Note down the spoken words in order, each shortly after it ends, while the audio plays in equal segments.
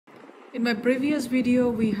In my previous video,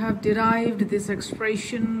 we have derived this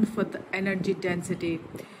expression for the energy density,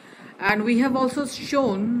 and we have also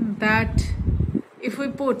shown that if we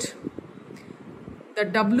put the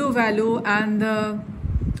W value and the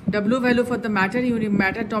W value for the matter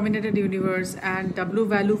dominated universe and W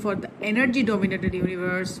value for the energy dominated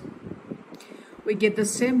universe, we get the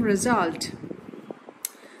same result.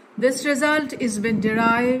 This result is been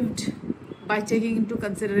derived by taking into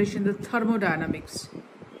consideration the thermodynamics.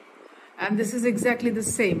 And this is exactly the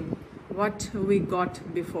same what we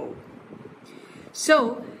got before.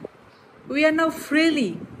 So we are now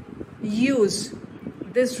freely use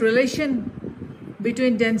this relation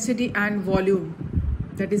between density and volume,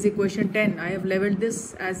 that is equation 10. I have labeled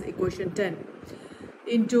this as equation 10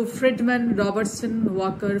 into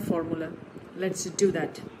Friedman-Robertson-Walker formula. Let's do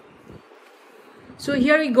that. So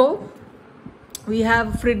here we go. We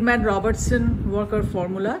have Friedman-Robertson-Walker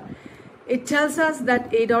formula. It tells us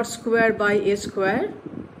that A dot square by A square.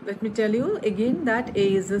 Let me tell you again that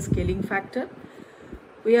A is the scaling factor.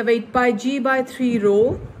 We have 8 pi G by 3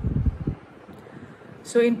 rho.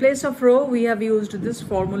 So in place of rho, we have used this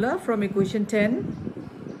formula from equation 10.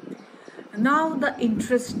 Now the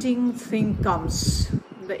interesting thing comes.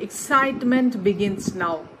 The excitement begins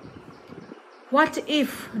now. What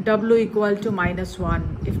if W equal to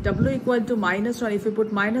 -1? If W equal to -1, if we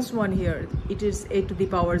put -1 here, it is A to the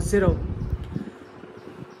power 0.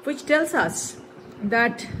 Which tells us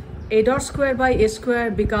that A dot square by A square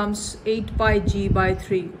becomes 8 pi G by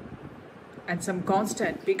 3 and some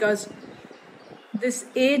constant, because this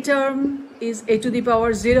A term is A to the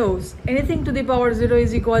power 0. Anything to the power 0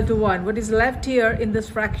 is equal to 1. What is left here in this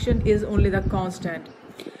fraction is only the constant.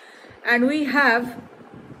 And we have,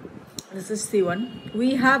 this is C1.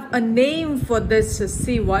 We have a name for this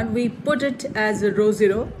C1. We put it as rho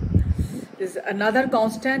 0. This is another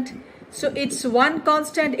constant. So it's one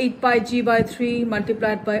constant 8 pi G by 3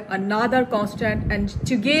 multiplied by another constant, and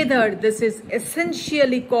together this is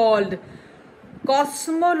essentially called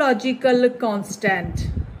cosmological constant.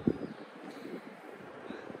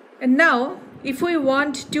 And now if we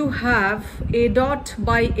want to have A dot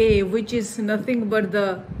by A, which is nothing but the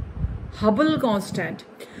Hubble constant,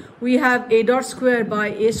 we have A dot square by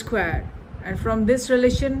A square, and from this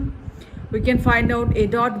relation we can find out A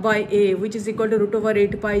dot by A, which is equal to root over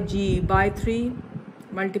 8 pi G by 3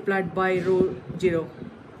 multiplied by rho 0,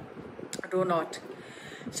 rho naught.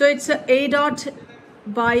 So it's A dot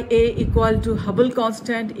by A equal to Hubble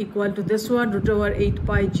constant equal to this one, root over 8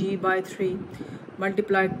 pi G by 3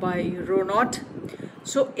 multiplied by rho naught.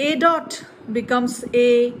 So A dot becomes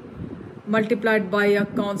A multiplied by a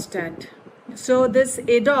constant. So this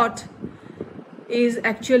A dot is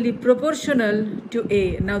actually proportional to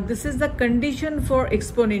A. Now this is the condition for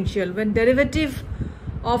exponential. When derivative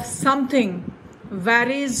of something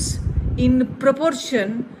varies in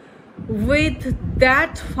proportion with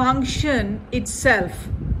that function itself.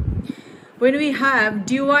 When we have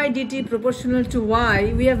dy dt proportional to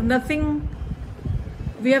y, we have nothing,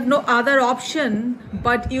 we have no other option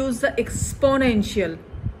but use the exponential.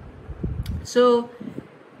 So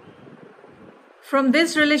from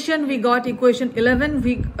this relation we got equation 11,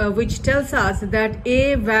 which tells us that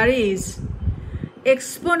A varies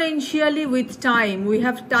exponentially with time. We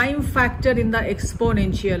have time factor in the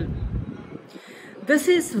exponential. This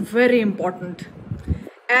is very important.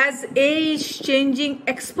 As A is changing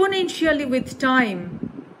exponentially with time,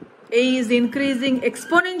 A is increasing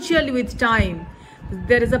exponentially with time,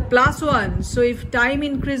 there is a +1. So if time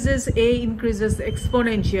increases, A increases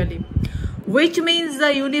exponentially, which means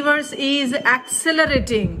the universe is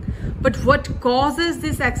accelerating. But what causes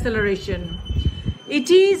this acceleration? It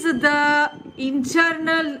is the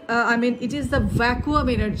internal, it is the vacuum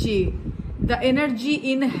energy, the energy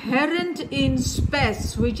inherent in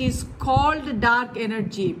space, which is called dark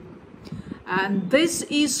energy. And this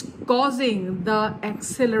is causing the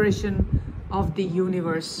acceleration of the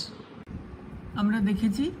universe. আমরা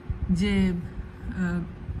দেখেছি যে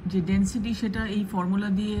যে density সেটা এই formula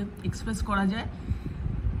দিয়ে express করা যায়,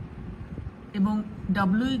 এবং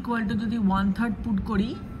W ইকুয়াল টু যদি 1/3 পুট করি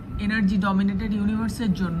এনার্জি ডমিনেটেড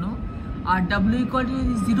ইউনিভার্সের জন্য, আর W ইকুয়াল টু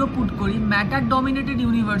যদি 0 পুট করি ম্যাটার ডমিনেটেড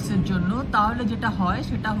ইউনিভার্সের জন্য, তাহলে যেটা হয়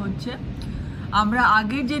সেটা হচ্ছে আমরা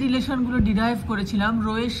আগের যে রিলেশনগুলো ডিরাইভ করেছিলাম,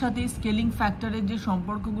 রো এর সাথে স্কেলিং ফ্যাক্টরের যে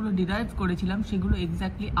সম্পর্কগুলো ডিরাইভ করেছিলাম সেগুলো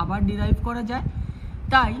এক্স্যাক্টলি আবার ডিরাইভ করা যায়।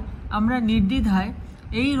 তাই আমরা নির্দ্বিধায়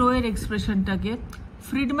এই রো এর এক্সপ্রেশনটাকে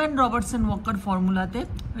ফ্রিডম্যান-রবার্টসন-ওয়াকার ফর্মুলাতে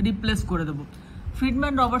রিপ্লেস করে দেবো।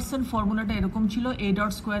 ফ্রিডম্যান-রবার্টসন ফর্মুলাটা এরকম ছিল, A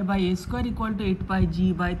dot square by A square equal to 8 pi G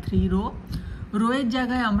by 3 rho. Rho এর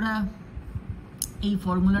জায়গায় আমরা এই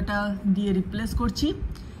ফর্মুলাটা দিয়ে রিপ্লেস করছি,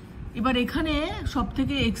 এবার এখানে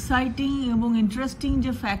সবথেকে এক্সাইটিং এবং ইন্টারেস্টিং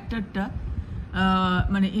যে ফ্যাক্টরটা,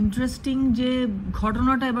 মানে ইন্টারেস্টিং যে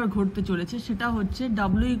ঘটনাটা এবার ঘটতে চলেছে সেটা হচ্ছে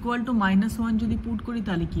W = -1 যদি পুট করি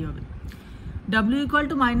তাহলে কি হবে। W =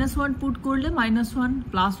 -1 পুট করলে -1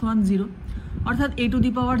 + 1 0, অর্থাৎ a টু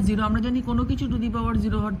দি পাওয়ার 0। আমরা জানি কোনো কিছু টু দি পাওয়ার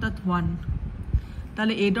 0 অর্থাৎ 1,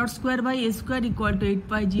 তাহলে a.2/a² =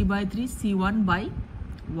 8πg/3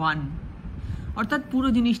 c1/1, অর্থাৎ পুরো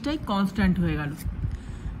জিনিসটাই কনস্ট্যান্ট হয়ে গেল।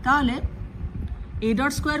 তাহলে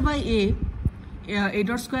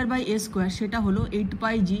a.2/a² সেটা হলো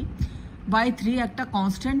 8πg/3 একটা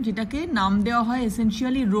কনস্ট্যান্ট, যেটাকে নাম দেওয়া হয়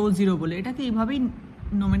এসেনশিয়ালি ρ0 বলে। এটাকে এইভাবেই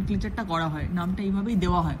নোমেনক্লেচারটা করা হয়, নামটা এইভাবেই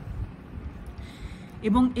দেওয়া হয়।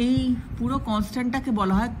 এবং এই পুরো কনস্ট্যান্টটাকে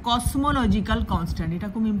বলা হয় কসমোলজিক্যাল কনস্ট্যান্ট। এটা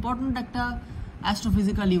খুব ইম্পর্ট্যান্ট একটা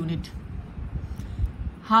অ্যাস্ট্রোফিজিক্যাল ইউনিট।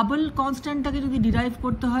 হাবল কনস্ট্যান্টটাকে যদি ডিরাইভ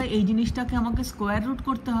করতে হয় এই জিনিসটাকে আমাকে স্কোয়ার রুট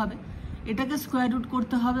করতে হবে, এটাকে স্কোয়ার রুট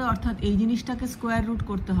করতে হবে, অর্থাৎ এই জিনিসটাকে স্কোয়ার রুট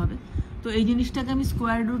করতে হবে। তো এই জিনিসটাকে আমি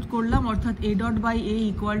স্কোয়ার রুট করলাম, অর্থাৎ a./a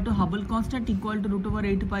 = হাবল কনস্ট্যান্ট =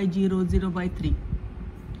 √8πg/0/3,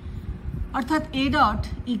 অর্থাৎ a =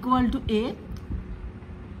 a,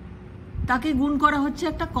 তাকে গুণ করা হচ্ছে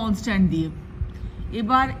একটা কনস্ট্যান্ট দিয়ে।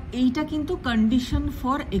 এবার এইটা কিন্তু কন্ডিশন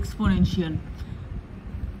ফর এক্সপোনেনশিয়াল।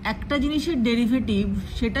 একটা জিনিসের ডেরিভেটিভ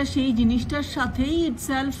সেটা সেই জিনিসটার সাথেই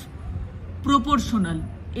ইটসেলফ প্রপোর্শনাল,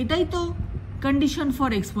 এটাই তো কন্ডিশন ফর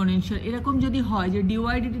এক্সপোনেনশিয়াল। এরকম যদি হয় যে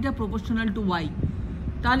dy/dt প্রপোর্শনাল টু y,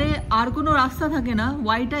 তাহলে আর কোনো রাস্তা থাকে না,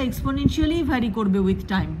 yটা এক্সপোনেনশিয়ালি ভ্যারি করবে উইথ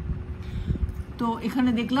টাইম। তো এখানে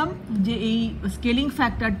দেখলাম যে এই স্কেলিং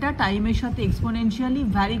ফ্যাক্টরটা টাইমের সাথে এক্সপোনেনশিয়ালি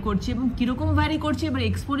ভ্যারি করছে। এবং কীরকম ভ্যারি করছে, এবার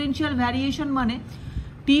এক্সপোনেনশিয়াল ভ্যারিয়েশন মানে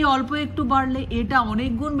টি অল্প একটু বাড়লে এটা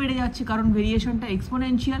অনেক গুণ বেড়ে যাচ্ছে, কারণ ভেরিয়েশনটা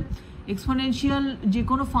এক্সপোনেনশিয়াল। এক্সপোনেনশিয়াল যে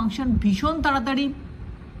কোনো ফাংশন ভীষণ তাড়াতাড়ি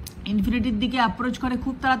ইনফিনিটির দিকে অ্যাপ্রোচ করে,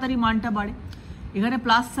 খুব তাড়াতাড়ি মানটা বাড়ে। এখানে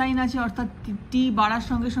প্লাস সাইন আছে, অর্থাৎ টি বাড়ার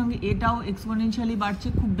সঙ্গে সঙ্গে এটাও এক্সপোনেনশিয়ালি বাড়ছে,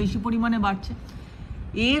 খুব বেশি পরিমাণে বাড়ছে।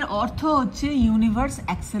 এর অর্থ হচ্ছে ইউনিভার্স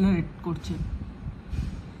অ্যাক্সেলারেট করছে,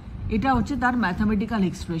 এটা হচ্ছে তার ম্যাথামেটিক্যাল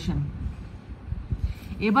এক্সপ্রেশন।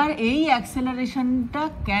 এবার এই অ্যাক্সেলারেশনটা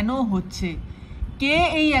কেন হচ্ছে, কে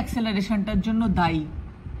এই অ্যাক্সেলারেশনটার জন্য দায়ী,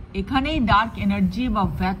 এখানেই ডার্ক এনার্জি বা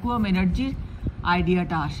ভ্যাকুয়াম এনার্জির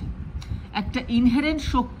আইডিয়াটা আসে। একটা ইনহেরেন্ট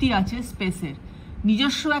শক্তি আছে স্পেসের,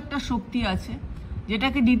 নিজস্ব একটা শক্তি আছে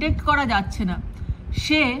যেটাকে ডিটেক্ট করা যাচ্ছে না,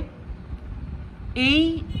 সে এই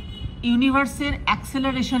ইউনিভার্সের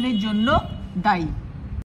অ্যাক্সেলারেশনের জন্য দায়ী।